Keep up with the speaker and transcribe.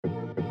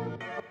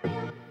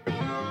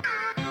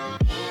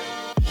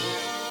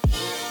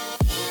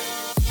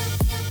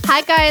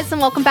Hi, guys, and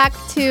welcome back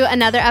to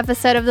another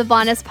episode of the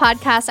Blondest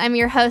Podcast. I'm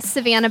your host,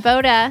 Savannah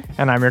Boda.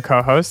 And I'm your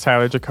co-host,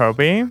 Tyler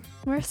Jacoby.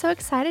 We're so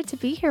excited to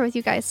be here with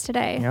you guys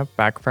today. Yep,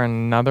 back for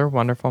another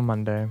wonderful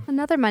Monday.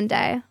 Another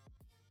Monday.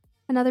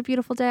 Another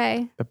beautiful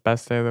day. The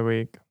best day of the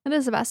week. It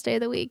is the best day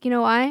of the week. You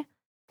know why?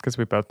 Because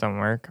we both don't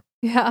work.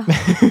 Yeah.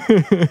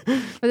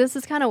 But this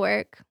is kind of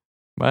work.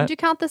 What? Would you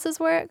count this as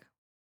work?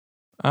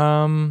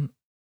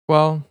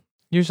 Well,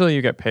 usually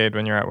you get paid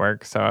when you're at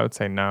work, so I would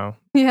say no.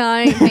 Yeah,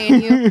 I ain't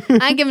paying you.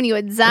 I ain't giving you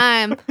a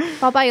dime.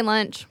 I'll buy you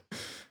lunch.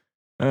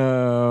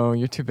 Oh,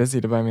 you're too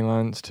busy to buy me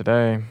lunch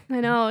today. I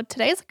know.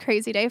 Today's a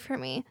crazy day for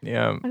me.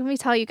 Yeah. Let me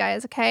tell you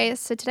guys, okay?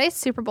 So today's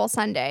Super Bowl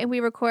Sunday. We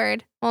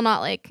record, well,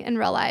 not like in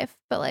real life,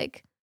 but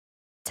like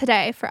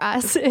today for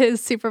us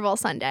is Super Bowl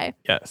Sunday.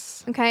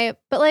 Yes. Okay?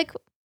 But like,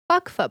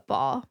 fuck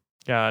football.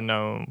 Yeah,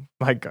 no.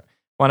 Like,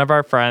 one of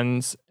our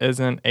friends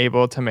isn't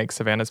able to make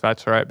Savannah's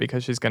Bachelorette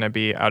because she's going to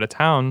be out of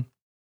town.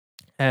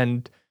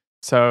 And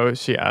so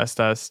she asked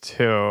us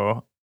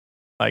to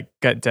like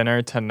get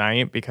dinner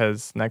tonight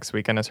because next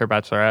weekend is her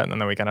bachelorette and then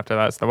the weekend after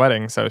that is the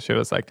wedding. So she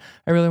was like,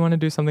 I really want to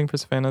do something for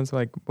Savannah's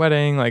like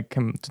wedding, like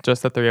can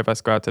just the three of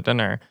us go out to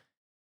dinner.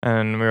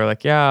 And we were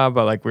like, yeah,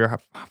 but like we were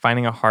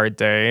finding a hard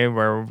day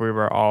where we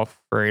were all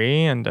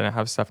free and didn't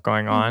have stuff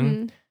going on.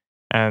 Mm-hmm.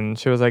 And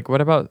she was like, what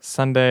about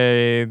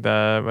Sunday,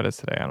 what is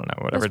today? I don't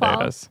know, whatever day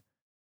it is.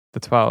 The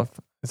 12th.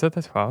 Is it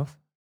the 12th?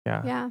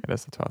 Yeah. It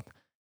is the 12th.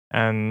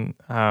 And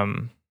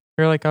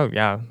we were like, oh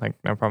yeah, like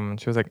no problem.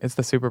 And she was like, it's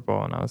the Super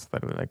Bowl. And I was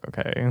literally like,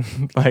 okay.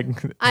 Like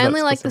I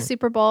only like the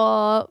Super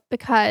Bowl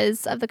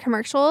because of the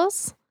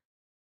commercials.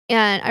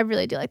 And I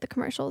really do like the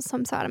commercials. So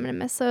I'm sad I'm going to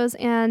miss those.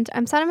 And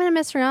I'm sad I'm going to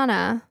miss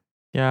Rihanna.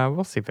 Yeah,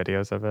 we'll see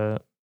videos of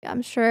it.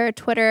 I'm sure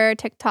Twitter,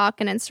 TikTok,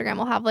 and Instagram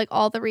will have like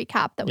all the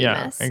recap that we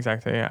miss. Yeah,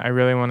 exactly. I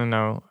really want to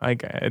know.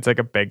 Like, it's like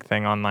a big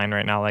thing online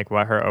right now. Like,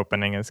 what her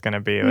opening is going to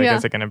be. Like,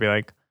 is it going to be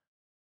like,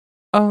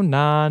 oh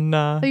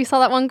Nana? Oh, you saw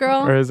that one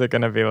girl? Or is it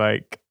going to be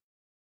like,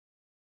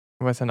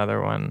 what's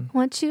another one?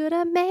 Want you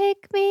to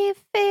make me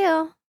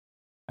feel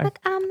like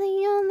I'm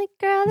the only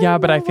girl. Yeah,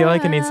 but I feel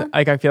like it needs.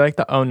 Like, I feel like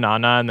the oh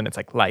Nana, and then it's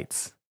like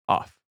lights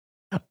off.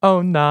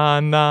 Oh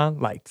Nana,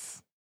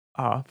 lights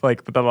off.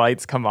 Like the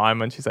lights come on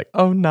when she's like,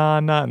 oh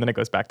Nana, and then it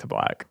goes back to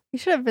black. You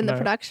should have been the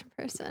production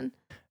person.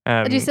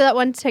 Did you see that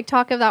one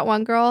TikTok of that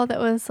one girl that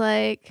was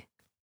like,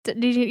 you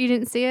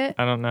didn't see it?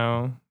 I don't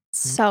know.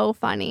 So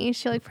funny.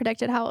 She like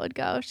predicted how it would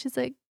go. She's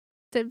like,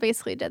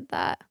 basically did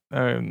that.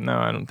 No,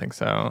 I don't think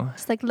so.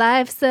 She's like,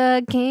 life's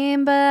a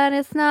game, but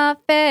it's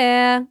not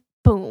fair.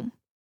 Boom.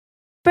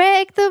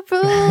 Break the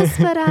rules,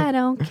 but I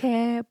don't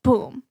care.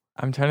 Boom.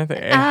 I'm trying to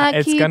think.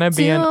 It's gonna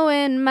be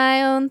doing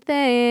my own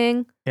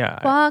thing. Yeah.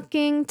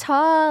 Walking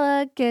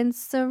tall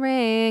against the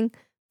ring.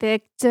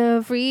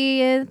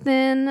 Victory is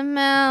in the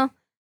mouth.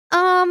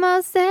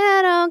 Almost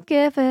there, don't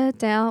give a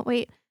doubt.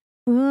 Wait.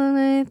 The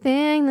only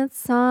thing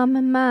that's on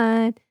my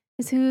mind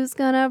is who's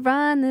gonna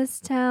run this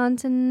town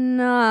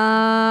tonight.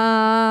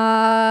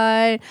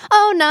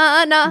 Oh,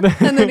 nah.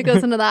 And then it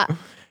goes into that.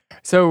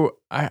 So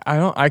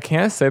I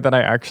can't say that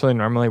I actually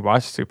normally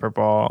watch Super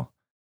Bowl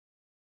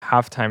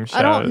halftime shows.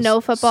 I don't know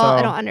football.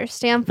 I don't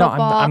understand football.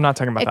 No, I'm not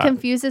talking about that. It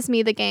confuses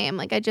me, the game.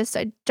 Like, I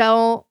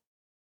don't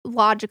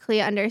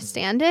logically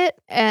understand it.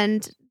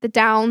 And the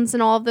downs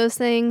and all of those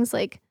things.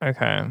 Like,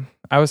 okay.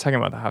 I was talking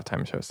about the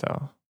halftime show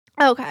still.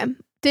 Okay.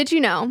 Did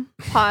you know,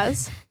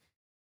 pause,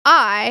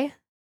 I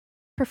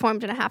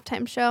performed in a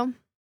halftime show.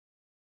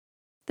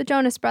 The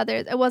Jonas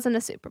Brothers. It wasn't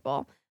a Super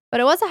Bowl,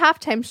 but it was a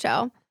halftime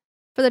show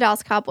for the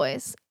Dallas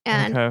Cowboys.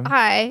 And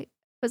I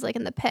was like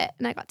in the pit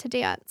and I got to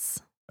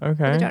dance with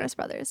the Jonas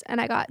Brothers. And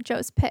I got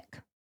Joe's pick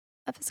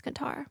of his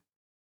guitar.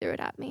 Threw it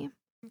at me.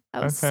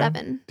 I was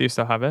 7. Do you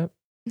still have it?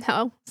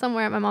 No,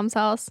 somewhere at my mom's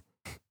house.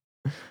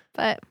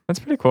 But that's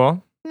pretty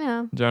cool.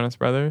 Yeah. Jonas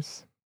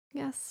Brothers.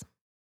 Yes.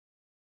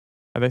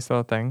 Are they still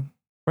a thing?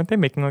 Weren't they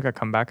making like a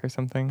comeback or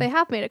something? They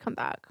have made a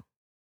comeback.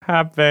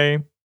 Have they?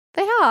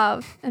 They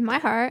have, in my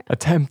heart.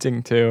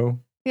 Attempting to.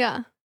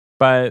 Yeah.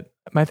 But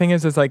my thing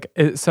is like,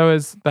 so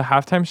is the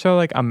halftime show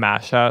like a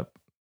mashup?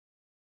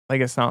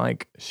 Like, it's not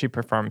like she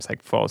performs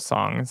like full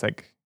songs.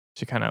 Like,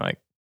 she kind of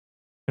like,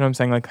 you know what I'm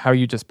saying? Like how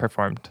you just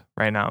performed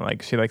right now.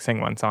 Like, she like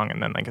sang one song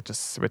and then like it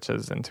just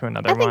switches into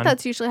another one. I think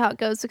that's usually how it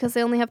goes because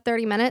they only have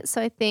 30 minutes.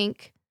 So I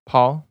think.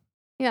 Paul?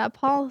 Yeah,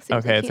 Paul.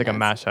 Okay, it's like a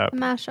mashup. A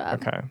mashup.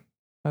 Okay.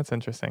 That's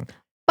interesting.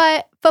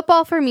 But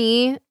football for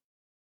me,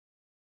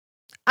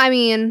 I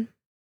mean,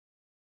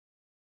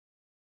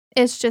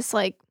 it's just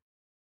like,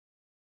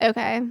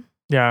 okay.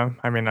 Yeah,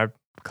 I mean, I've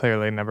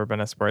clearly never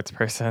been a sports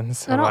person.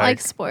 So I don't like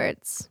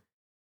sports.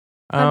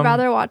 I'd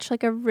rather watch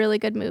like a really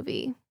good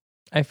movie.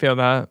 I feel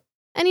that.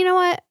 And you know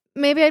what?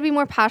 Maybe I'd be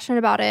more passionate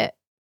about it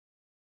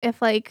if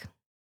like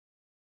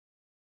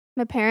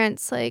my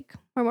parents like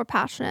were more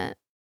passionate.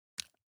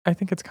 I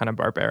think it's kind of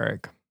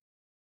barbaric.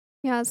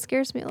 Yeah, it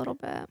scares me a little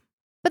bit.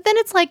 But then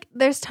it's like,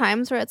 there's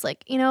times where it's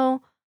like, you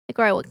know, like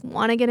where I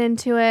want to get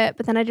into it,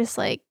 but then I just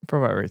like. For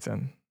what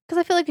reason? Because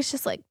I feel like it's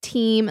just like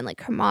team and like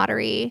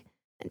camaraderie.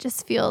 It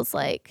just feels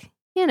like,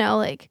 you know,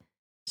 like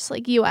just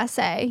like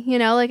USA, you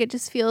know, like it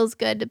just feels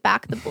good to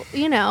back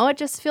you know, it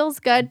just feels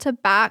good to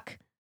back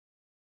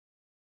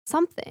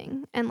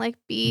something and like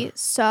be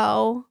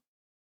so,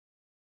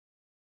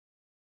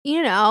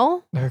 you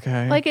know,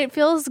 Okay. like it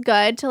feels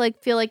good to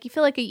like feel like you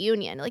feel like a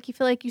union, like you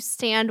feel like you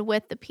stand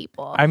with the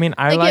people. I mean,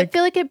 I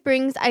feel like it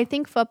brings, I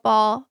think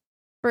football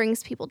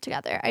brings people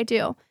together. I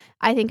do.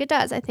 I think it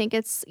does. I think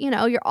it's, you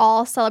know, you're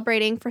all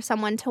celebrating for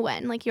someone to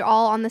win. Like you're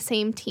all on the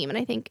same team. And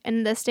I think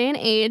in this day and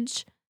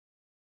age,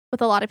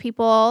 with a lot of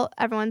people,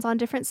 everyone's on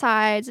different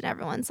sides and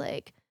everyone's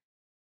like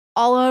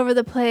all over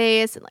the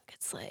place. And like,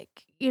 it's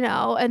like, you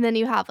know, and then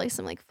you have like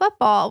some like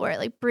football where it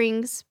like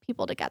brings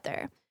people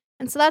together.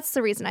 And so that's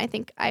the reason I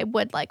think I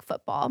would like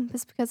football,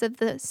 is because of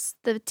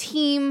the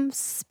team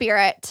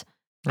spirit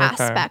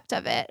aspect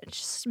of it. It's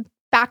just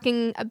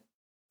backing a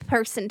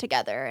person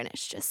together, and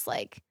it's just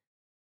like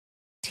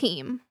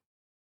team.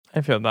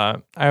 I feel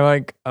that. I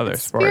like other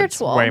It's sports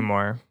spiritual. way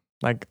more.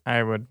 Like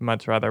I would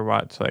much rather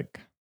watch like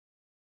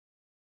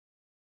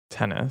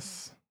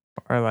tennis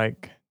or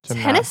like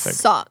gymnastics. Tennis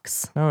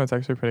sucks. No, it's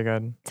actually pretty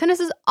good. Tennis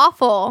is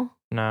awful.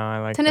 No, I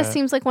like Tennis it.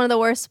 seems like one of the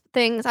worst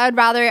things. I'd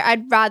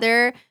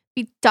rather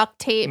be duct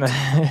taped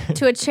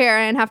to a chair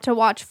and have to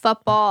watch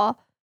football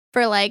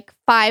for like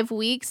 5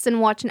 weeks than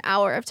watch an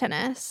hour of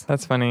tennis.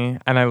 That's funny.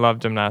 And I love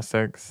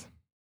gymnastics.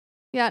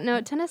 Yeah,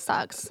 no, tennis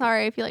sucks.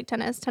 Sorry if you like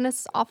tennis. Tennis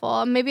is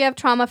awful. Maybe I have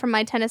trauma from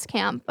my tennis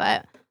camp,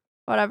 but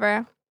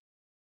whatever.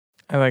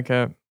 I like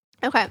it.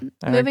 Okay,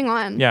 moving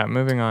on. Yeah,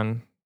 moving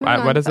on. Moving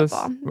on What to is this?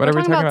 football. What are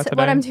we talking about today?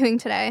 What I'm doing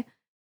today.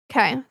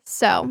 Okay,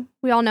 so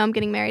we all know I'm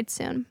getting married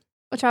soon,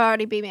 which I'll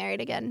already be married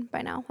again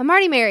by now. I'm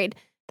already married.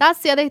 That's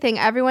the other thing.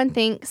 Everyone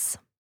thinks,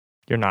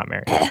 You're not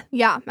married.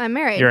 yeah, I'm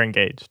married. You're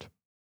engaged.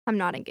 I'm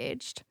not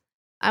engaged.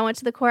 I went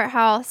to the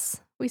courthouse.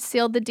 We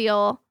sealed the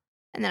deal,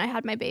 and then I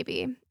had my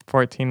baby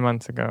 14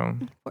 months ago.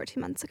 14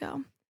 months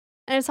ago.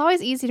 And it's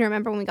always easy to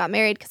remember when we got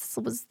married because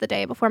it was the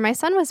day before my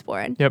son was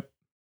born. Yep.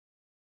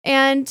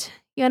 And,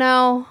 you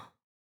know,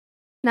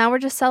 now we're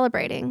just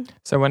celebrating.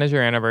 So when is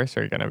your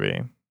anniversary going to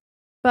be?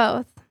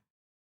 Both.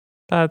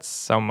 That's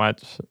so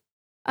much.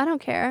 I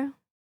don't care.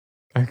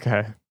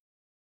 Okay.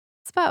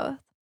 It's both.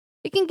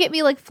 You can get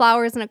me like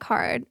flowers and a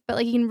card, but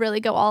like you can really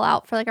go all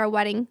out for like our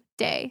wedding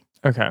day.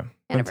 Okay.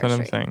 That's what I'm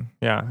Anniversary. saying.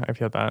 Yeah, I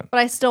feel that. But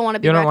I still want to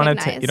be You don't want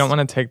recognized. to. You don't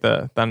want to take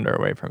the thunder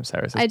away from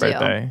Cyrus's I do.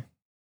 birthday.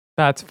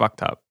 That's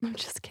fucked up. I'm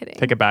just kidding.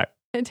 Take it back.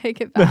 I take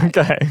it back.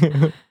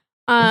 Okay.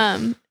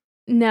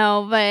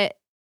 No, but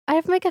I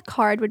have like a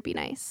card would be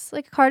nice.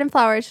 Like a card and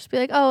flowers. Just be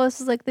like, oh,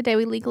 this is like the day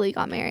we legally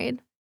got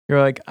married.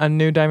 You're like a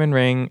new diamond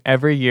ring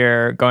every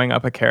year, going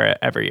up a carat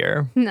every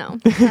year. No,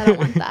 I don't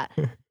want that.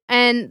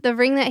 And the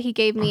ring that he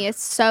gave me is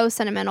so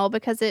sentimental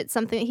because it's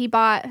something that he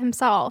bought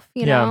himself,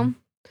 you know?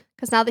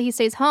 Because now that he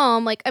stays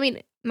home, like, I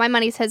mean, my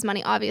money's his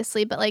money,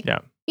 obviously, but like,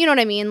 you know what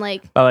I mean?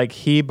 Like, But like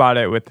he bought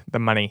it with the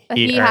money that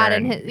he he earned. had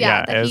in his,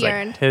 that it was he like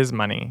earned. his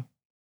money.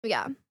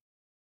 Yeah.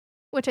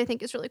 Which I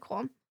think is really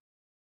cool.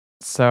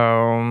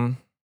 So,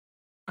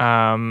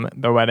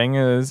 the wedding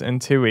is in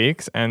 2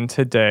 weeks, and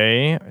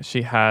today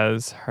she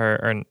has her.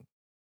 Or,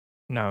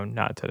 no,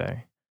 not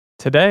today.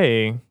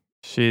 Today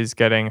she's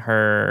getting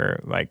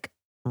her like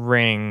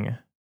ring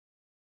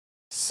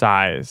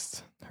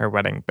sized, her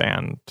wedding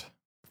band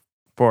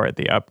for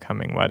the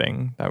upcoming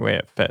wedding. That way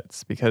it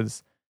fits,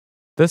 because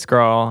this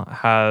girl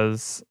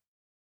has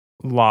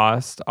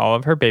lost all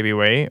of her baby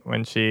weight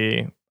when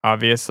she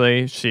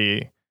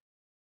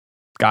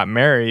got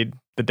married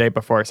the day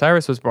before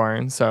Cyrus was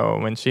born. So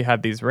when she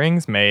had these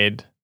rings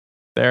made,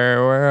 they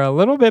were a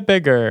little bit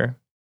bigger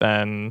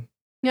than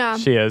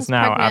she is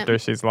now pregnant. after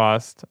she's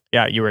lost.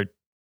 Yeah, you were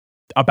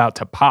about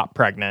to pop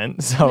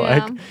pregnant. So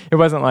Yeah. like it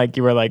wasn't like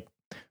you were like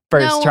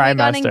first no, trimester. we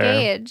got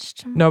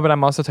engaged. No, but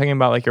I'm also talking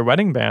about like your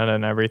wedding band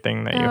and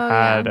everything that you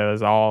had. Yeah. It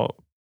was all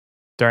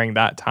during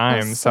that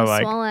time. It was So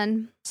like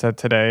swollen. so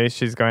today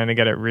she's going to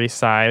get it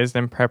resized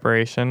in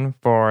preparation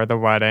for the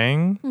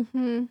wedding.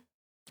 Mm-hmm.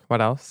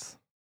 What else?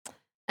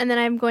 And then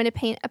I'm going to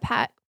paint a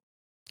pet.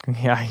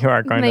 Yeah, you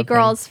are going My to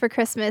girls for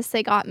Christmas,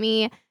 they got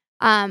me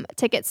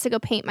tickets to go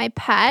paint my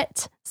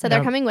pet. So they're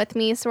Yep. coming with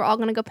me. So we're all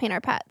going to go paint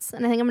our pets.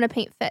 And I think I'm going to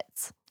paint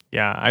Fitz.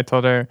 Yeah, I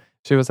told her,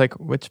 she was like,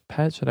 which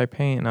pet should I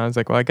paint? And I was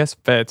like, well, I guess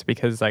Fitz,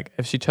 because like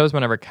if she chose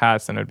one of her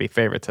cats, then it would be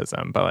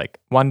favoritism. But like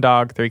 1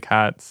 dog, 3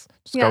 cats,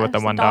 just go with the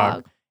just a 1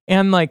 dog.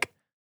 And like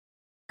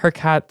her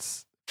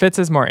cats, Fitz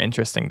is more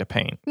interesting to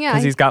paint. Yeah.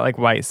 Because he's got like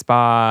white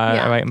spot,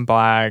 Yeah. white and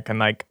black. And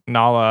like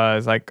Nala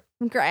is like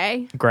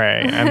Gray.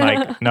 gray. And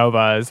like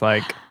Nova is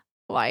like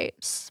White.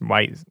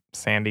 white,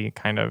 sandy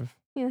kind of.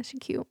 Yeah, she's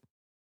cute.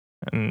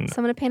 And So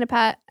I'm going to paint a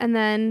pet. And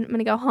then I'm going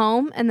to go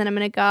home. And then I'm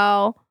going to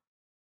go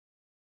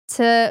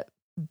to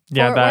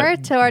Fort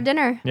Worth to our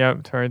dinner.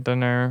 Yep, to our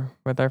dinner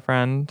with our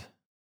friend.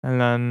 And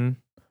then,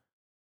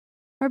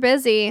 We're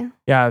busy.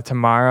 yeah,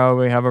 tomorrow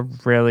we have a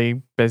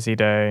really busy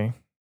day.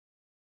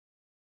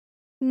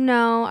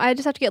 No, I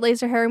just have to get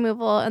laser hair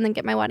removal and then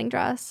get my wedding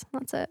dress.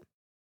 That's it.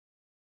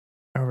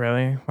 Oh,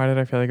 really? Why did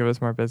I feel like it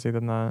was more busy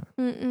than that?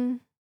 Mm-mm.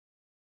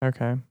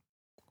 Okay. It's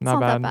Not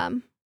not bad. that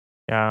bad.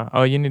 Yeah.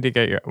 Oh, you need to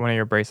get one of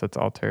your bracelets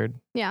altered.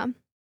 Yeah.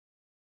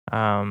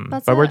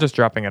 But we're just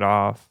dropping it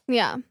off.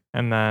 Yeah.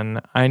 And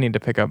then I need to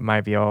pick up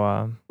my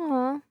viola.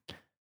 Aw.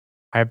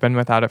 I've been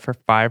without it for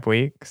 5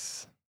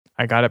 weeks.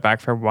 I got it back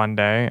for 1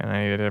 day and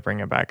I needed to bring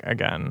it back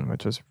again,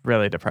 which was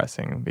really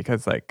depressing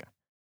because like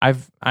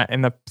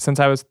since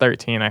I was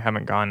 13, I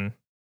haven't gone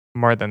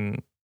more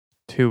than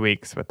 2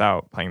 weeks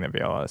without playing the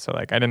viola. So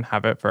like I didn't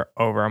have it for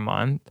over a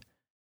month.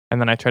 And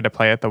then I tried to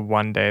play it the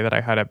 1 day that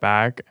I had it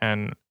back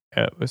and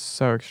it was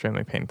so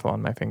extremely painful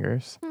on my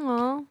fingers.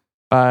 Aw.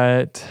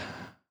 But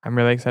I'm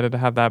really excited to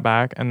have that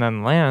back. And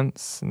then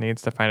Lance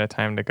needs to find a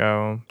time to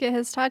go Get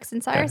his tux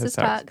and get Cyrus's his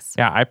tux. tux.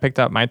 Yeah, I picked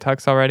up my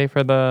tux already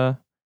for the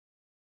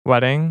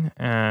wedding.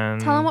 And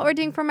Tell him what we're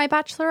doing for my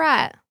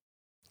bachelorette.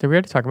 did we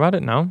already talk about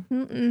it? No.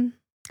 Mm-mm.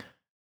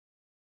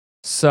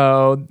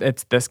 So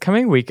it's this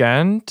coming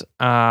weekend.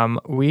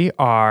 We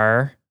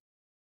are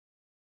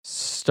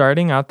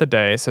starting out the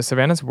day. So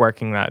Savannah's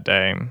working that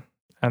day.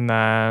 And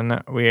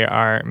then we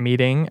are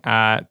meeting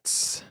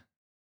at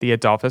the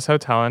Adolphus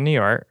Hotel in New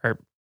York. Or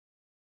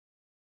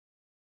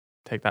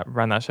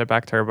run that shit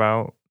back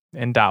turbo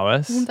in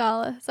Dallas. In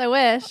Dallas. I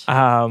wish.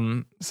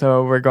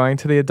 So we're going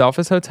to the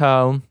Adolphus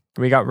Hotel.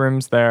 We got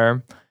rooms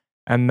there.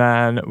 And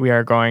then we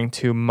are going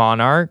to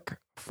Monarch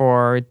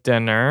for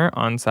dinner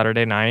on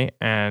Saturday night.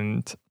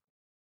 And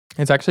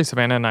it's actually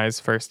Savannah and I's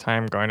first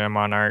time going to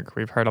Monarch.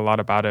 We've heard a lot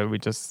about it. We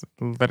just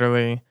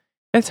literally,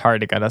 it's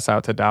hard to get us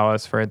out to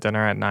Dallas for a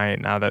dinner at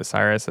night now that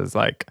Cyrus is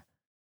like,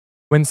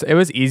 when it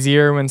was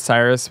easier when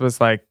Cyrus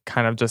was like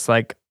kind of just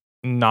like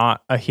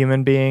not a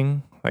human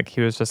being. Like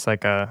he was just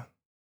like a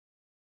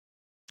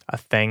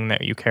thing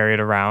that you carried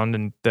around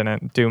and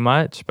didn't do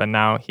much. But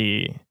now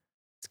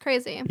it's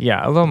crazy.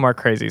 Yeah, a little more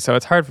crazy. So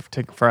it's hard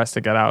for us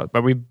to get out.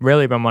 But we've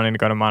really been wanting to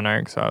go to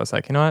Monarch. So I was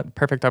like, you know what?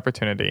 Perfect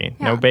opportunity.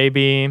 Yeah. No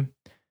baby,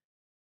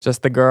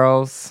 just the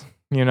girls,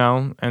 And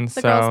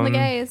The girls and the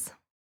gays.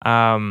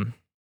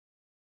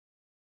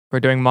 We're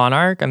doing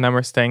Monarch and then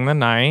we're staying the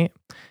night.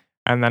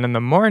 And then in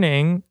the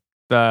morning,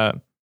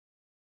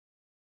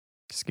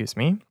 excuse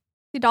me.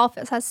 The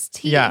Adolphus has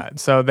tea. Yeah.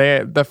 So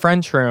the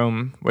French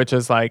Room, which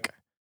is like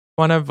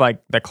one of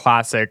like the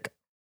classic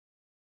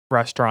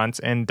restaurants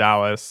in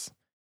Dallas,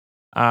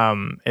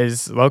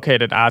 is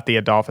located at the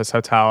Adolphus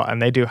Hotel,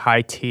 and they do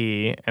high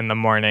tea in the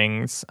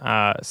mornings.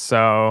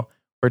 So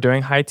we're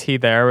doing high tea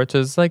there, which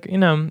is like,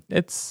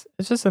 it's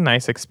just a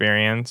nice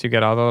experience. You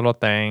get all the little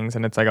things,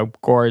 and it's like a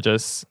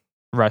gorgeous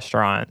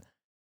restaurant.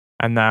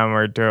 And then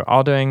we're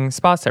all doing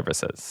spa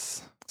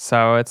services.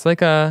 So it's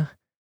like a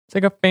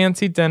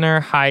fancy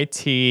dinner, high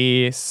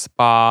tea,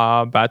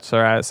 spa,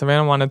 bachelorette.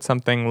 Savannah wanted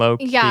something low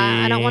key. Yeah,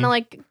 I don't want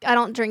to I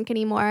don't drink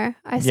anymore.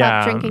 I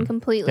stopped drinking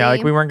completely. Yeah,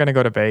 like we weren't going to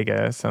go to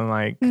Vegas and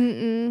like,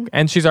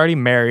 and she's already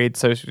married.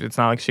 So it's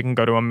not like she can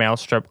go to a male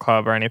strip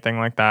club or anything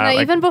like that. No,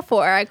 like, even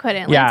before I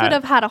couldn't. Yeah. Lance would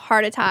have had a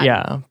heart attack.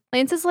 Yeah.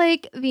 Lance is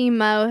like the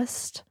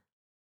most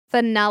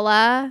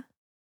vanilla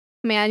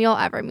man you'll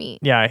ever meet.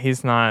 Yeah,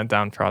 he's not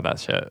down for all that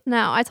shit.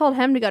 No, I told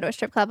him to go to a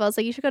strip club. I was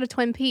like, you should go to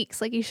Twin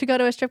Peaks. Like, you should go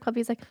to a strip club.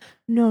 He's like,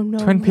 no.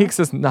 Twin Peaks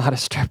is not a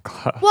strip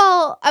club.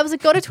 Well, I was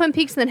like, go to Twin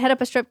Peaks and then hit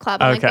up a strip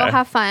club. I'm like, Okay. go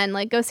have fun.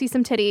 Like, go see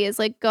some titties.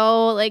 Like,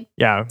 go, like,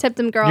 Yeah. tip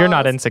them girls. You're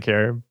not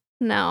insecure.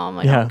 No, I'm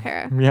like, Yeah. I don't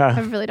care. I Yeah.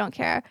 really don't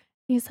care.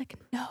 He's like,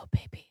 no,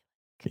 baby.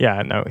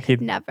 Yeah, no,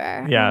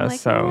 Never. Yeah, I'm like,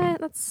 so- you know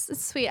what?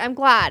 It's sweet. I'm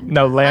glad.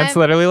 No, Lance I'm-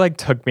 literally like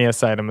took me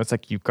aside and was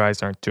like, you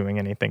guys aren't doing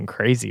anything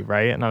crazy,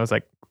 right? And I was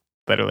like,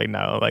 literally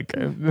no, like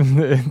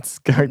it's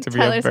going to be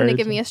Tyler's a going to virgin.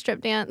 give me a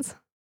strip dance.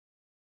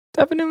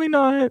 Definitely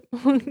not.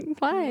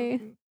 Why?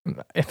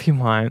 If you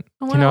want.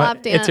 I You want know a what?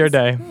 lap dance. It's your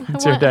day.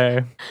 It's your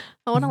day.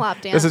 I want a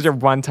lap dance. This is your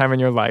one time in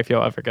your life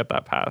you'll ever get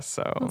that pass.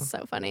 So That's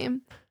so funny.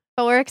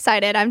 But we're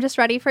excited. I'm just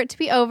ready for it to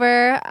be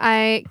over.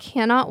 I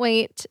cannot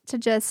wait to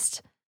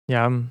just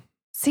yeah.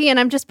 see. And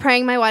I'm just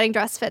praying my wedding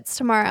dress fits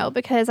tomorrow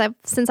because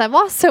since I've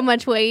lost so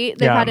much weight,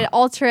 they've Yeah. had to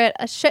alter it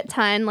a shit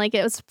ton. Like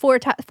it was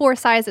four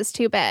sizes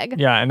too big,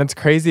 Yeah. And it's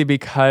crazy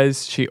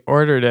because she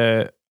ordered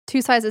it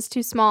 2 sizes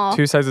too small.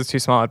 2 sizes too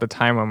small at the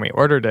time when we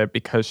ordered it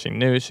because she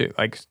knew she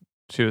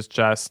was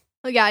just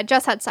Yeah, I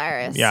just had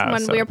Cyrus when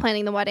so- we were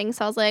planning the wedding.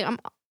 So I was like, I'm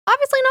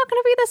obviously not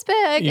going to be this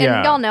big. Yeah.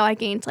 And y'all know I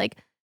gained like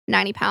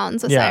 90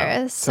 pounds with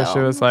Cyrus. So she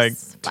was like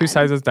it's 2 fine.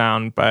 sizes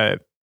down,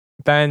 but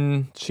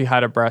then she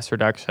had a breast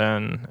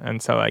reduction. And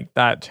so like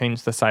that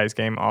changed the size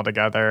game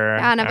altogether.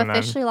 Yeah, and I've then-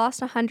 officially lost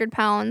 100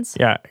 pounds.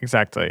 Yeah,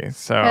 exactly.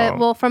 So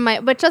Well,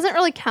 which doesn't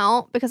really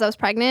count because I was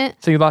pregnant.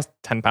 so you lost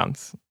 10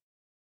 pounds.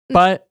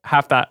 But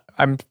half that,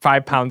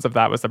 5 pounds of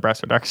that was the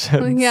breast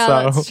reduction. Yeah,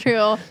 so, that's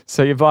true.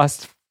 So you've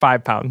lost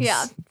 5 pounds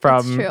Yeah,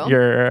 from true.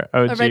 your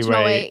OG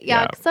Original weight.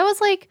 Yeah, because I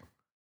was like,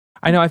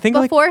 I know. I think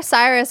before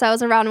Cyrus, I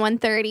was around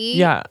 130.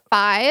 Yeah.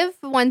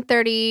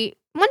 130,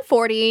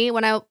 140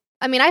 when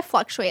I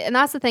fluctuate. And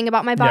that's the thing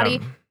about my body.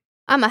 Yeah.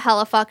 I'm a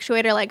hella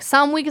fluctuator. Like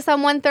some weeks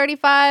I'm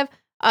 135,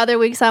 other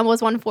weeks I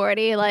was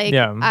 140. Like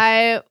Yeah.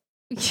 I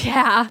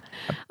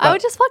But-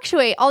 would just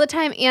fluctuate all the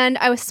time. And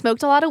I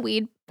smoked a lot of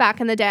weed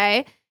back in the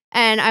day.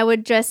 And I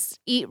would just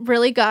eat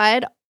really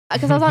good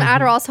because I was on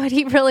Adderall, so I'd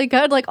eat really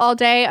good like all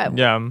day.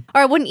 Or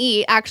I wouldn't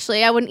eat,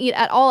 actually. I wouldn't eat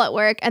at all at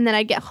work. And then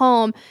I'd get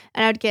home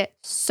and I'd get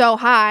so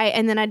high.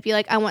 And then I'd be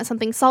like, I want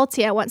something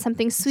salty. I want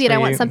something sweet. I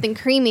want something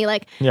creamy.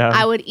 Like,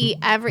 I would eat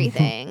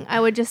everything. I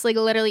would just like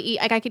literally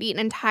eat. Like, I could eat an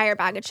entire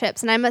bag of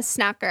chips. And I'm a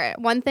snacker.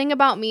 One thing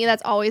about me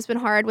that's always been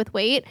hard with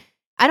weight,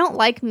 I don't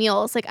like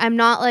meals. Like, I'm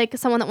not like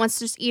someone that wants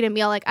to just eat a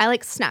meal. Like, I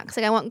like snacks.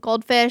 Like, I want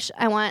goldfish.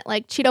 I want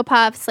like Cheeto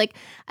Puffs. Like,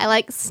 I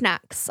like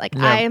snacks. Like,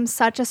 I am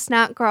such a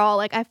snack girl.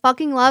 Like, I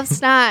fucking love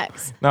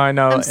snacks. No, I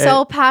know. I'm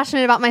so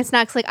passionate about my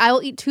snacks. Like, I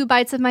will eat 2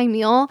 bites of my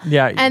meal.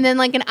 Yeah. And then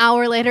like an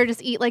hour later,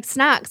 just eat like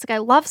snacks. Like, I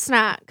love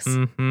snacks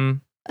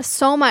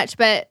so much.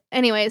 But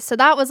anyways, so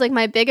that was like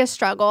my biggest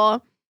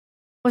struggle,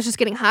 was just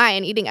getting high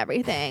and eating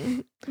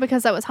everything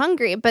because I was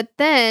hungry. But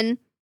then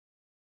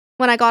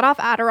when I got off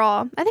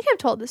Adderall, I think I've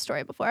told this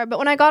story before, but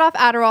when I got off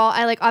Adderall,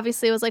 I like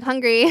obviously was like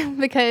hungry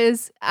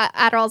because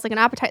Adderall is like an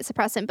appetite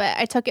suppressant, but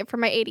I took it for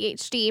my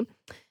ADHD.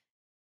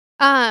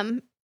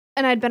 And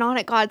I'd been on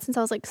it, God, since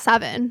I was like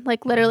 7.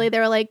 Like literally they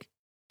were like,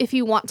 if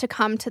you want to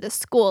come to the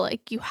school,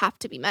 like you have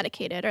to be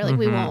medicated or like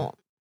we won't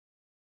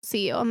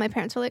see you. And my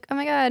parents were like, oh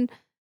my God.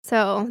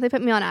 So they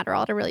put me on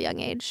Adderall at a really young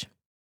age,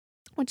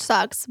 which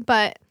sucks.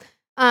 But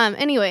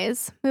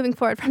anyways, moving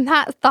forward from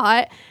that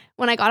thought,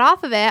 when I got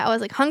off of it, I was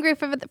like hungry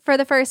for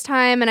the first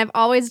time, and I've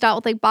always dealt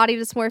with like body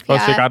dysmorphia.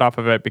 Well, she got off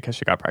of it because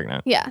she got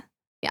pregnant. Yeah.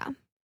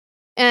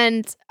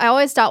 And I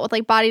always dealt with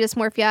like body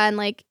dysmorphia and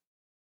like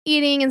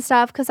eating and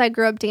stuff because I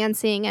grew up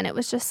dancing, and it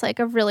was just like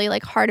a really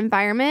like hard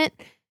environment.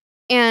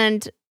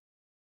 And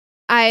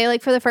I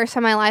like for the first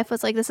time in my life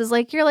was like, this is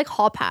like your like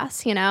hall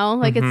pass, you know?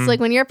 Like it's like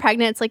when you're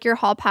pregnant, it's like your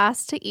hall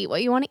pass to eat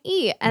what you want to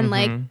eat. And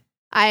like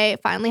I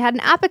finally had an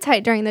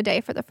appetite during the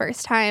day for the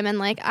first time. And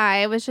like,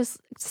 I was just,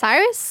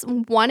 Cyrus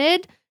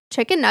wanted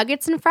chicken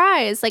nuggets and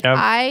fries. Like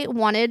I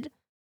wanted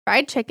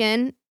fried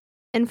chicken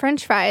and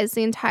French fries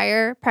the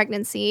entire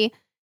pregnancy.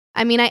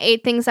 I mean, I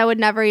ate things I would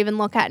never even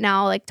look at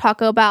now, like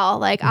Taco Bell.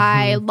 Like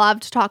I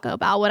loved Taco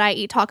Bell. Would I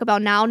eat Taco Bell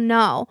now?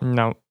 No.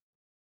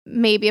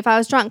 Maybe if I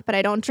was drunk, but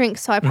I don't drink,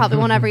 so I probably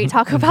won't ever eat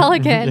Taco Bell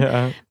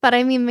again. But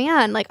I mean,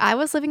 man, like I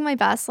was living my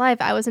best life.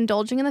 I was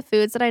indulging in the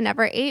foods that I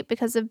never ate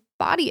because of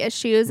body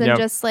issues and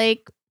just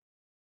like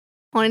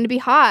wanting to be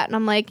hot. And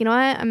I'm like, you know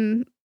what?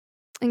 I'm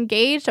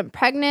engaged. I'm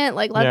pregnant.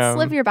 Like, let's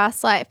live your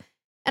best life.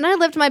 And I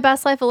lived my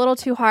best life a little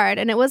too hard,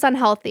 and it was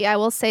unhealthy. I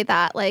will say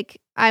that.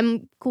 Like,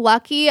 I'm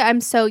lucky.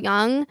 I'm so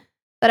young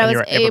that I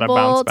was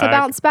able to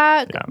bounce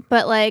back.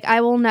 But like,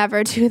 I will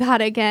never do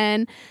that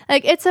again.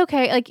 Like, it's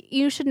okay. Like,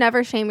 you should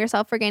never shame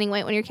yourself for gaining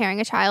weight when you're carrying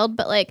a child.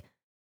 But like,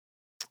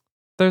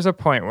 there's a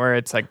point where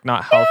it's like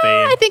not healthy.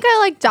 I think I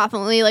like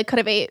definitely like could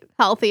have ate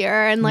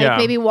healthier and like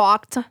maybe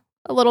walked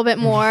a little bit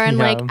more and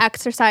like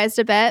exercised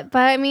a bit.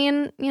 But I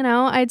mean, you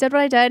know, I did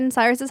what I did, and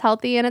Cyrus is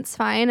healthy and it's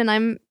fine, and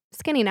I'm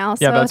skinny now.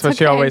 So that's what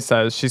she always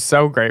says. She's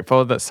so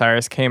grateful that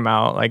Cyrus came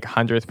out like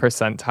 100th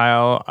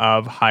percentile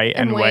of height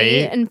and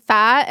weight and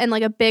fat and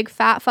like a big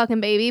fat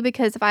fucking baby,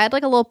 because if I had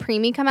like a little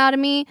preemie come out of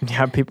me,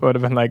 people would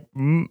have been like,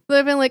 they would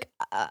have been like,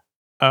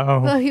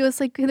 oh, he was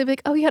like, they'd be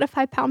like, oh, you had a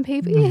 5-pound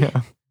baby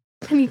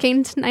and you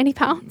gained 90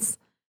 pounds.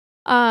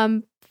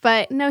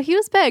 But no, he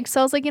was big.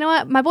 So I was like, you know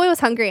what? My boy was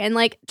hungry, and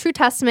like true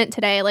testament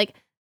today, like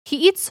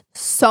he eats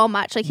so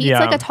much. Like he eats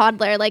like a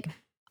toddler. Like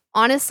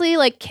honestly,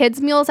 like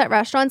kids meals at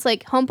restaurants,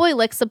 like homeboy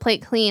licks the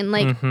plate clean.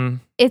 Like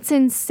it's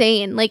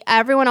insane. Like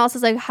everyone else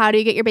is like, how do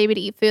you get your baby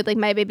to eat food? Like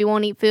my baby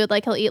won't eat food.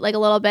 Like he'll eat like a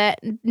little bit.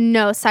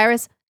 No,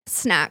 Cyrus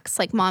snacks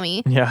like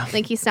mommy.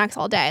 Like he snacks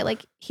all day.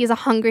 Like he's a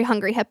hungry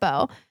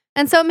hippo.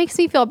 And so it makes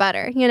me feel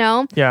better, you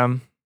know?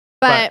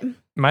 But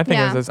my thing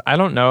is I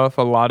don't know if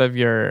a lot of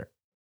your,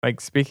 like,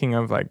 speaking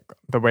of like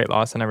the weight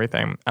loss and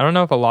everything, I don't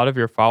know if a lot of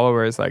your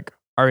followers like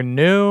are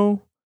new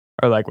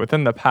or like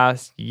within the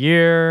past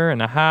year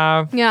and a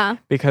half.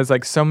 Because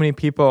like so many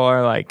people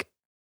are like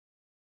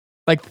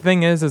the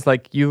thing is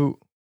like you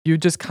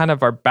just kind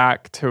of are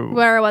back to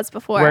where I was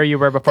before. Where you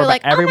were before. They're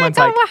like, everyone's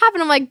oh my God, what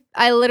happened? I'm like,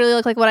 I literally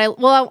look like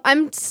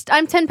I'm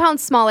 10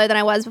 pounds smaller than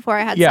I was before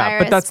I had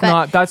Cyrus. But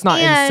that's not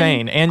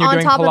insane. And you're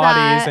doing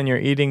Pilates and you're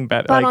eating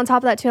better. But on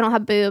top of that too, I don't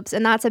have boobs,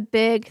 and that's a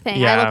big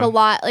thing. I look a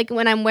lot like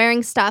when I'm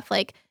wearing stuff,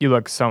 like you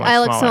look so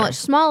much so much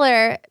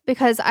smaller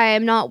because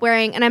I'm not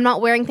wearing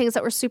things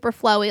that were super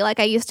flowy like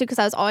I used to, because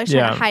I was always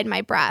trying to hide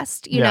my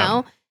breast, you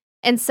know?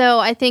 And so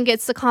I think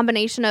it's the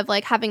combination of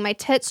like having my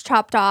tits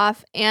chopped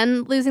off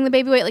and losing the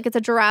baby weight. Like it's a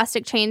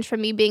drastic change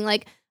from me being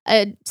like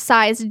a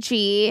size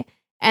G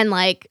and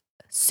like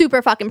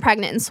super fucking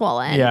pregnant and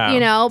swollen,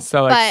 you know?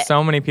 So like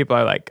so many people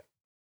are like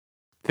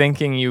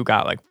thinking you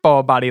got like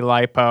full body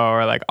lipo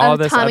or like all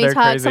this other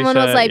crazy Someone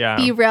shit. was like,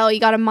 be real, you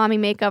got a mommy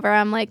makeover.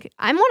 I'm like,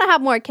 I want to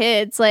have more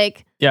kids.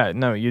 Like,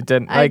 no, you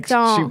didn't. Like,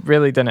 she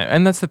really didn't.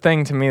 And that's the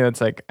thing to me that's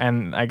like,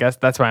 and I guess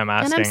that's why I'm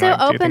asking. And I'm so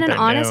like, open and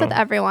honest with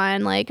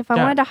everyone. Like, if I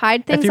wanted to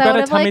hide things, if you got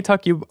a tummy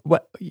tuck,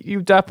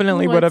 you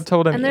definitely would have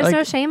told him. And there's like,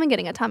 no shame in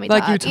getting a tummy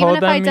tuck. Like you told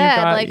even if I did,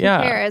 like who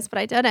cares? But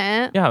I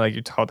didn't. Yeah, like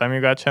you told them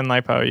you got chin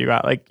lipo. You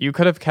got like, you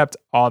could have kept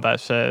all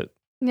that shit.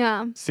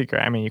 Secret.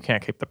 I mean, you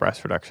can't keep the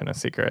breast reduction a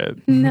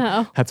secret.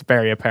 No. That's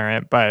very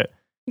apparent. But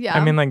Yeah.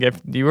 I mean, like,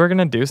 if you were going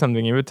to do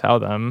something, you would tell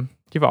them.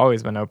 You've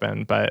always been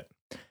open, but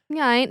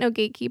I ain't no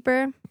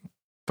gatekeeper.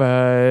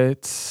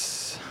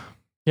 But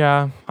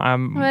yeah,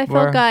 I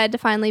feel good to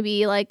finally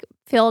be like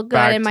feel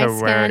good in my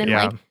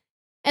skin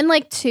and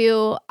like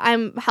too,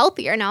 I'm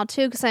healthier now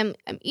too because I'm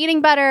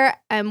eating better.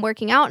 I'm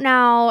working out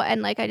now,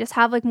 and like I just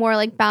have like more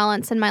like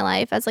balance in my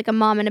life as like a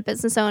mom and a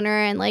business owner,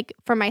 and like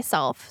for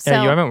myself. So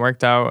yeah, you haven't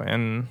worked out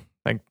in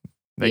like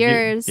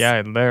years.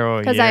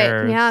 Literal years. Because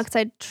I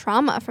had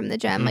trauma from the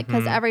gym. Like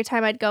because every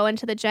time I'd go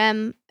into the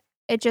gym,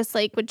 it just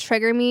like would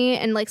trigger me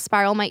and like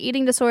spiral my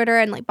eating disorder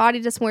and like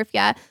body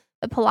dysmorphia.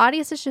 But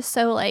Pilates is just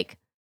so like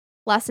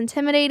less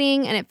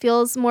intimidating, and it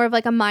feels more of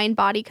like a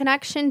mind-body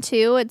connection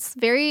too. It's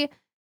very,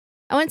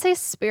 I wouldn't say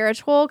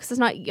spiritual because it's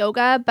not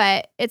yoga,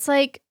 but it's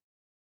like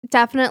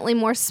definitely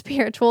more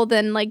spiritual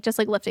than like just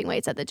like lifting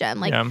weights at the gym.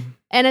 Like,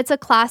 and it's a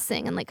class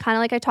thing, and like kind of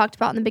like I talked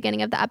about in the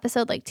beginning of the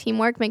episode, like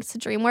teamwork makes the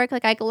dream work.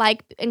 Like I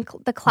like in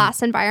the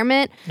class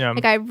environment.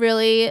 Like I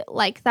really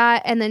like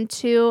that. And then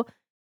two,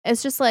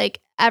 it's just like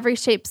every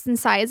shapes and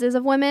sizes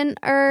of women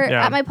are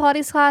at my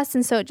Pilates class,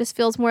 and so it just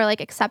feels more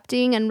like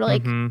accepting and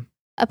like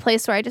a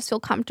place where I just feel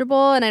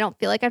comfortable, and I don't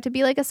feel like I have to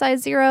be like a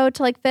size 0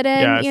 to like fit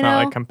in. Yeah, it's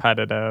not like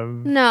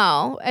competitive.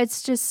 No,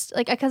 it's just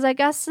like because I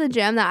guess the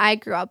gym that I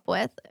grew up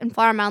with in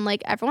Flower Mound,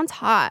 like everyone's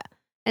hot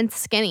and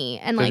skinny,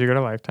 and like did you go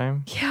to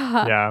Lifetime?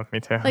 Yeah,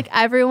 me too. Like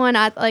everyone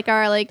at like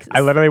our like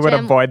I literally would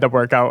avoid the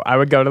workout. I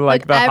would go to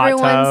like the hot tub.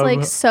 Everyone's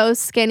like so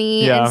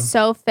skinny and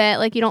so fit.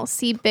 Like you don't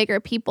see bigger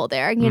people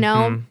there, you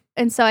know.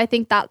 And so I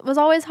think that was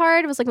always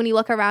hard. It was like when you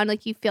look around,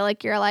 like you feel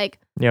like you're like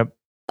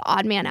the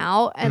odd man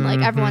out, and like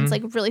everyone's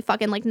like really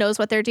fucking like knows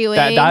what they're doing.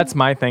 That's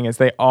my thing is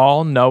they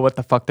all know what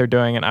the fuck they're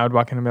doing, and I would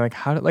walk in and be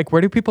like,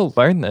 where do people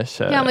learn this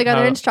shit? Yeah, I'm like, are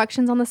there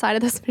instructions on the side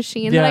of this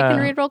machine that I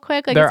can read real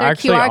quick? Like, is there a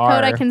QR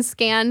code I can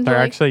scan? There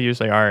actually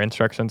usually are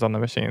instructions on the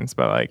machines,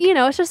 but like, you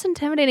know, it's just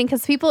intimidating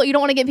because people, you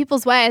don't want to get in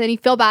people's way, and then you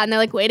feel bad, and they're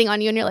like waiting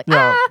on you, and you're like,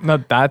 No,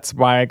 that's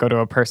why I go to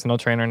a personal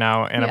trainer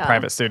now in a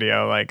private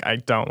studio. Like, I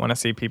don't want to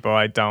see people.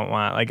 I don't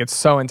want like it's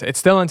still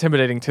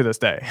intimidating to this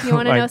day. You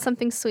want to know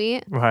something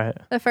sweet?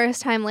 What? The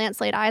first time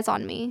Lance laid eyes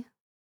on me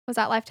was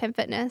at Lifetime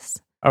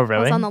Fitness. Oh, really? I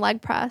was on the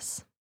leg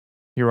press.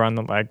 You were on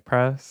the leg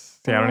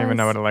press? Yeah, I don't even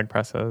know what a leg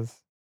press is.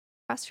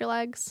 Cross your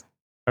legs.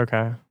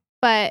 Okay.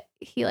 But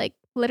he like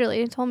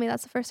literally told me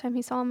that's the first time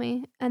he saw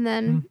me. And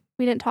then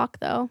we didn't talk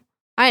though.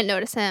 I didn't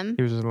notice him.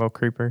 He was just a little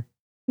creeper.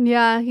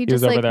 Yeah, he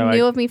just like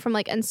knew of me from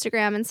like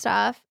Instagram and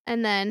stuff.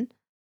 And then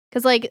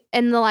because like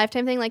in the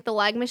Lifetime thing, like the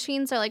leg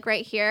machines are like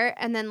right here,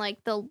 and then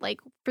like the like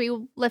free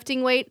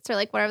lifting weights or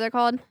like whatever they're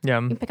called.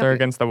 Yeah, they're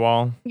against the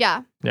wall.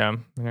 Yeah. Yeah, I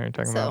know what you're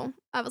talking about. So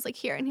I was like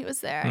here, and he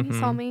was there, and he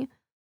saw me.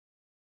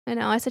 I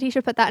know. I said he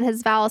should put that in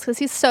his vows because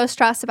he's so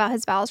stressed about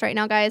his vows right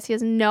now, guys. He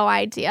has no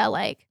idea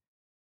like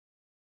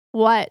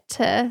what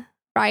to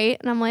write,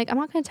 and I'm like, I'm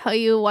not going to tell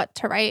you what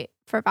to write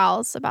for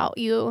vows about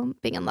you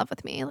being in love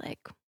with me,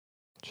 like.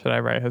 Should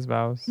I write his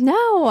vows?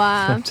 No.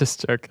 I'm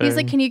just joking. He's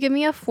like, can you give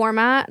me a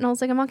format? And I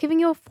was like, I'm not giving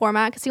you a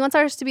format because he wants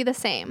ours to be the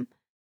same.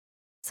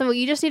 So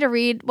you just need to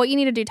read, what you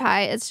need to do,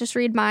 Ty, is just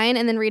read mine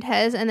and then read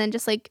his and then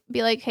just like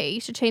be like, hey,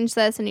 you should change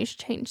this and you should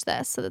change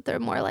this so that they're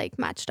more like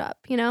matched up,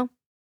 you know?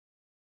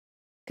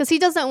 Because he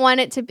doesn't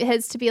want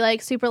his to be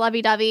like super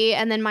lovey-dovey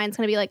and then mine's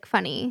going to be like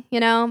funny, you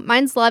know?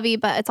 Mine's lovey,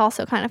 but it's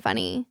also kind of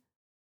funny.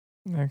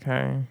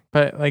 Okay.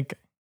 But like,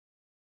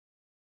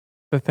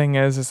 the thing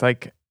is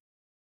like,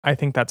 I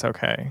think that's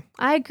okay.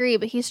 I agree,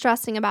 but he's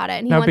stressing about it,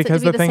 and he wants it to be the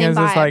same vibe. Because the thing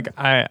is like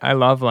I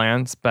love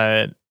Lance,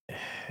 but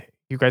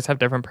you guys have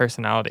different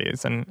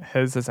personalities, and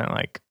his isn't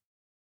like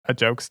a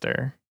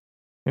jokester.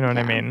 You know what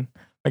I mean?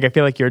 Like I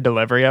feel like your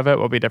delivery of it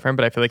will be different,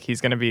 but I feel like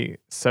he's gonna be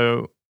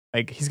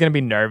he's gonna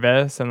be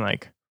nervous and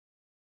like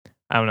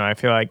I don't know. I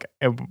feel like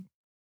it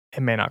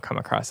may not come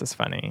across as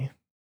funny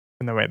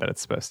in the way that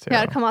it's supposed to.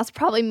 Yeah, it'd come across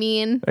probably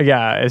mean.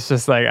 Yeah, it's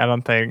just like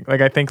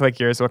I think like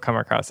yours will come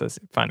across as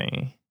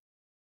funny.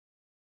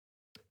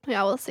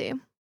 Yeah, we'll see.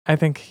 I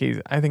think he's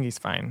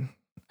fine.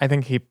 I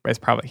think he's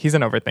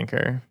an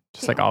overthinker,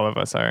 just like all of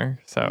us are.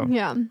 So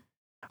yeah,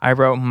 I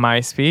wrote my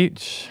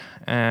speech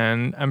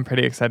and I'm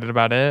pretty excited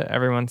about it.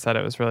 Everyone said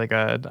it was really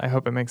good. I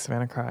hope it makes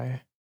Savannah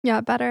cry.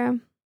 Yeah, better.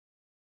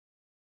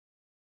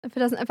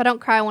 If I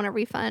don't cry, I want a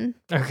refund.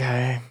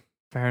 Okay,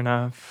 fair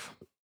enough.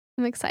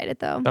 I'm excited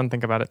though. Don't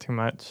think about it too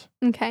much.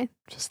 Okay.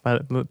 Just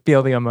let it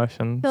feel the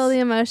emotions. Feel the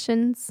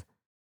emotions.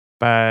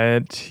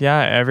 But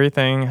yeah,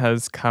 everything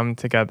has come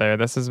together.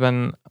 This has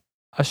been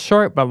a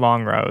short but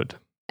long road.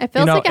 It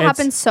feels like it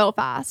happened so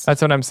fast.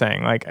 That's what I'm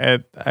saying. Like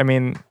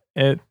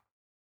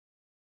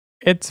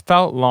it's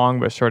felt long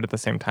but short at the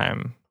same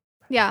time.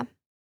 Yeah.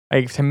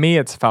 Like to me,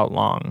 it's felt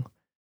long,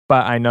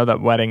 but I know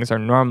that weddings are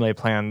normally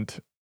planned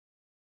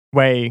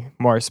way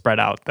more spread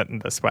out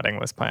than this wedding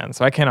was planned.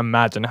 So I can't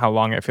imagine how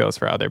long it feels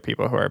for other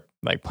people who are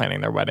like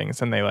planning their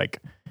weddings and they like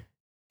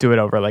do it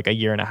over like a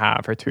year and a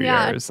half or 2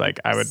 years. Like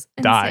I would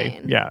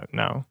die. Yeah,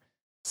 no.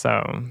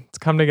 So it's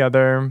come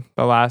together.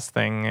 The last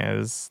thing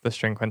is the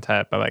string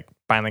quintet, but like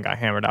finally got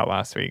hammered out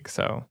last week.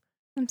 So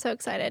I'm so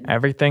excited.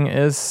 Everything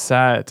is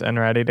set and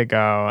ready to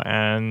go,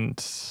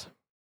 and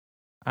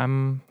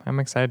I'm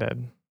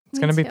excited. It's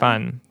Me gonna be too.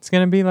 fun. It's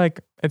gonna be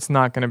like, it's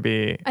not gonna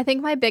be. I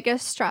think my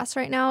biggest stress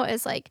right now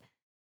is like,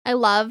 I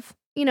love,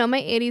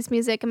 my 80s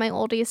music and my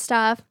oldies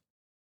stuff.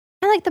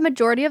 And like the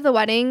majority of the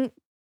wedding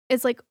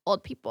is like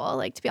old people.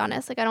 Like, to be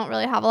honest, like I don't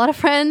really have a lot of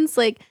friends.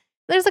 Like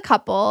there's a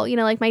couple,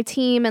 like my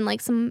team and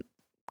like some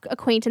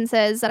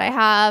acquaintances that I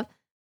have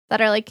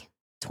that are like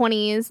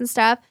 20s and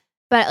stuff.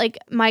 But like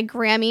my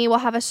Grammy will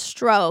have a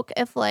stroke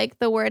if like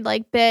the word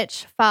like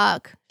bitch,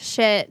 fuck,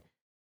 shit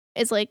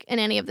is like in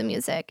any of the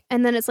music.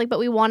 And then it's like, but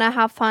we want to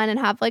have fun and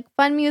have like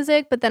fun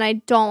music, but then I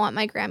don't want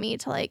my Grammy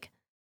to like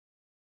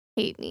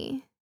hate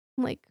me.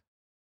 Like,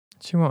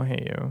 She won't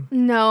hate you.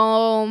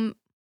 no,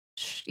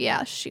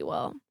 yeah, she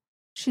will.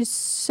 She's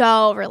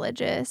so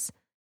religious.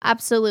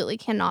 Absolutely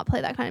cannot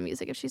play that kind of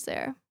music if she's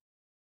there.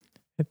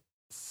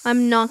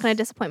 I'm not going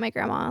to disappoint my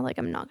grandma. Like,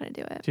 I'm not going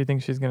to do it. Do you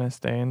think she's gonna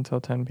stay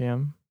until 10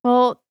 p.m.?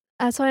 Well,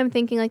 that's what I'm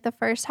thinking. Like, the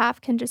first half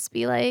can just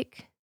be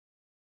like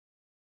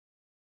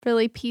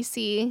really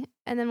PC.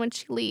 And then when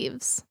she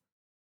leaves,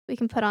 we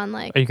can put on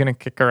like, Are you gonna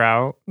kick her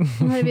out? I'm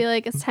going to be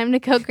like, it's time to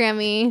go,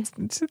 Grammy.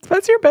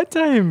 That's your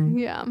bedtime.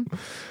 Yeah.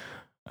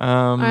 Or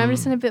I'm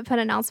just going to put an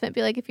announcement,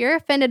 be like, if you're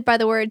offended by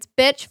the words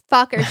bitch,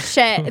 fuck, or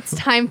shit, it's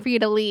time for you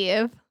to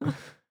leave.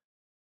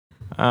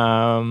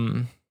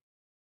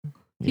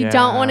 If you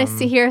don't want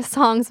to hear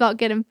songs about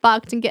getting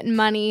fucked and getting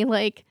money,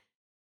 like,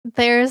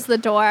 there's the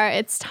door.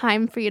 It's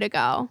time for you to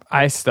go.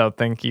 I still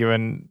think you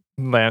and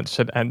Lance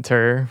should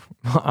enter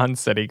on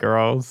City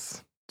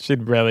Girls.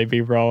 She'd really be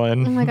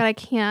rolling. Oh my God, I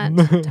can't.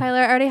 Tyler,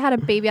 I already had a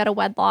baby out of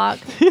wedlock.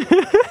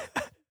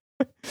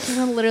 I'm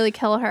going to literally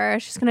kill her.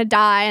 She's going to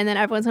die, and then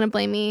everyone's going to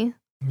blame me.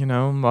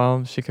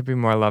 Well, she could be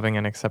more loving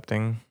and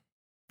accepting.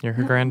 You're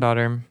her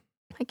granddaughter.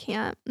 I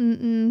can't.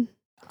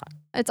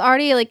 It's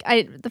already like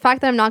the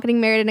fact that I'm not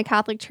getting married in a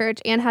Catholic church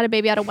and had a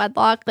baby out of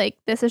wedlock, like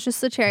this is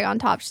just the cherry on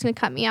top. She's gonna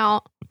cut me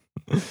out.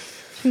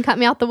 She can cut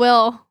me out the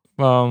will.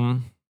 Well,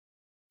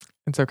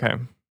 it's okay.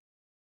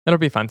 It'll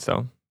be fun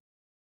still.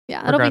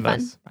 Yeah, it'll be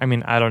fun. I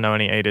mean, I don't know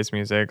any 80s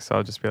music, so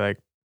I'll just be like,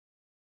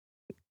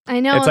 I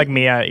know. It's like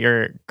me at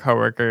your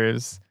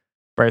coworker's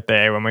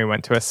birthday when we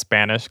went to a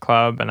Spanish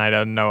club and I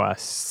didn't know a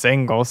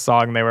single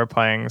song they were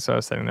playing. So I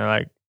was sitting there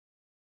like,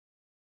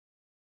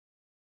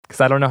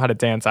 because I don't know how to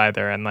dance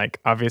either. And like,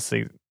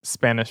 obviously,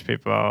 Spanish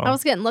people. I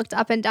was getting looked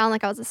up and down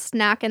like I was a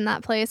snack in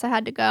that place. I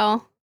had to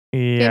go.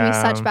 Yeah. Gave me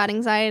such bad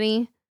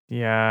anxiety.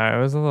 Yeah, it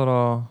was a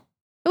little.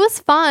 It was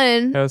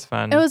fun. It was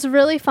fun. It was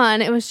really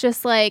fun. It was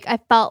just like I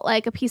felt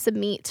like a piece of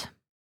meat.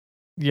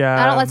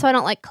 Yeah. That's why I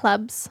don't like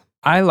clubs.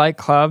 I like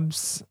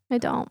clubs. I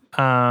don't.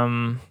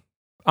 On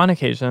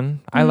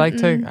occasion, I like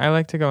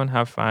to go and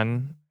have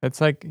fun. It's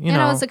like, and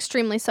I was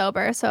extremely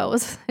sober, so it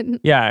was.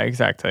 Yeah,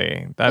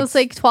 exactly. It was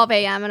like 12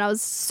 a.m. and I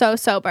was so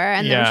sober,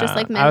 and there was just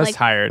like men like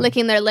tired.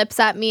 licking their lips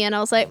at me, and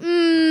I was like,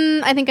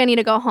 I think I need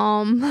to go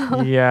home.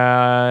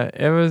 Yeah,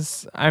 it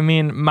was. I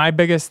mean, my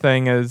biggest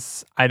thing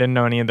is I didn't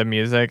know any of the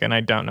music, and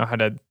I don't know how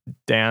to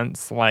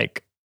dance.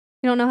 Like,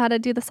 you don't know how to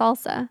do the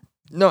salsa.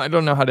 No, I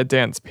don't know how to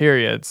dance,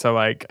 period. So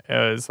like, it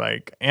was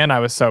like, and I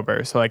was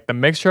sober. So like the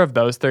mixture of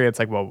those three, it's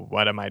like, well,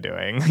 what am I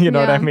doing? You know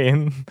what I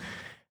mean?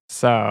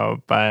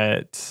 So,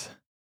 but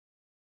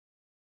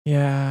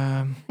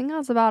yeah. I think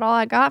that's about all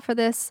I got for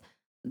this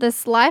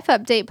life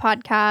update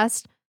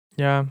podcast.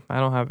 Yeah, I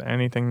don't have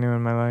anything new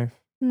in my life.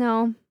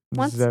 No.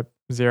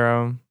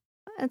 Zero.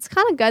 It's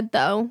kind of good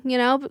though,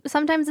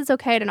 sometimes it's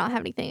okay to not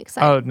have anything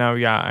exciting. Oh, no,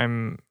 yeah,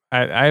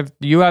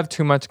 you have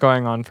too much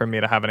going on for me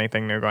to have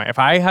anything new going. If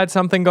I had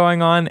something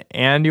going on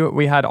and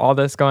we had all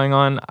this going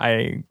on,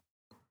 I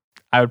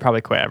would probably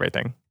quit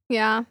everything.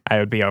 Yeah. I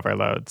would be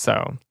overload.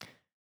 So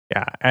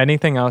yeah,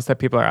 anything else that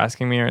people are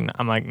asking me, and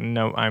I'm like,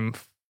 no, I'm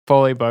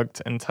fully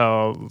booked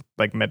until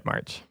like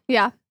mid-March.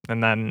 Yeah.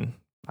 And then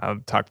I'll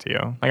talk to you.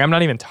 Like, I'm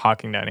not even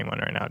talking to anyone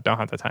right now. Don't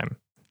have the time.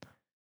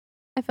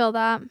 I feel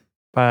that.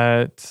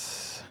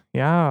 But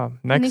yeah,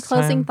 next Any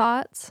closing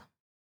thoughts?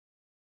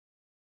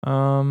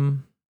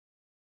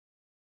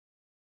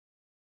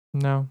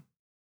 No.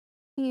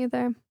 Me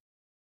either.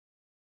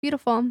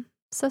 Beautiful.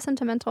 So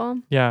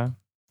sentimental. Yeah.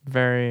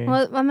 Very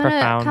well, I'm going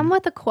to come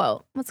with a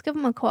quote. Let's give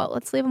them a quote.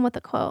 Let's leave them with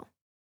a quote.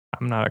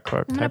 I'm not a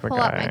quote type of guy.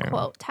 I'm going to pull up my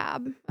quote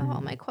tab of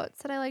all my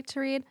quotes that I like to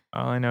read.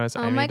 All I know is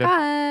I need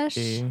to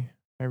pee.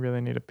 I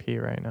really need to pee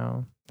right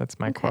now. That's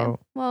my quote.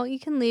 Well, you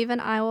can leave and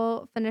I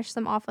will finish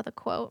them off with a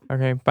quote.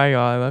 Okay. Bye,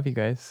 y'all. I love you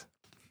guys.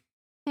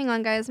 Hang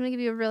on, guys. I'm going to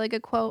give you a really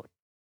good quote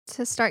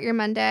to start your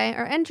Monday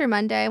or end your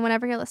Monday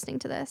whenever you're listening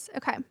to this.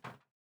 Okay.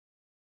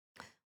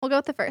 We'll go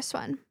with the first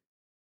one.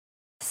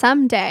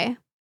 Someday,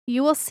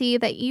 you will see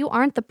that you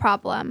aren't the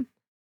problem.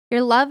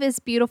 Your love is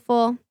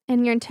beautiful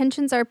and your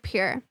intentions are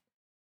pure,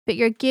 but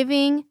you're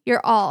giving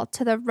your all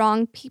to the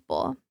wrong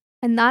people,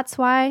 and that's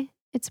why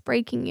it's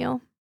breaking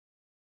you.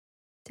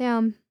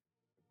 Damn.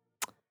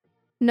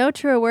 No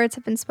truer words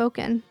have been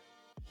spoken.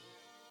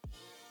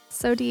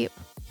 So deep.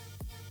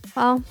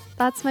 Well,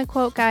 that's my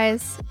quote,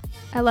 guys.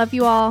 I love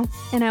you all,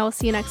 and I will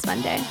see you next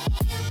Monday.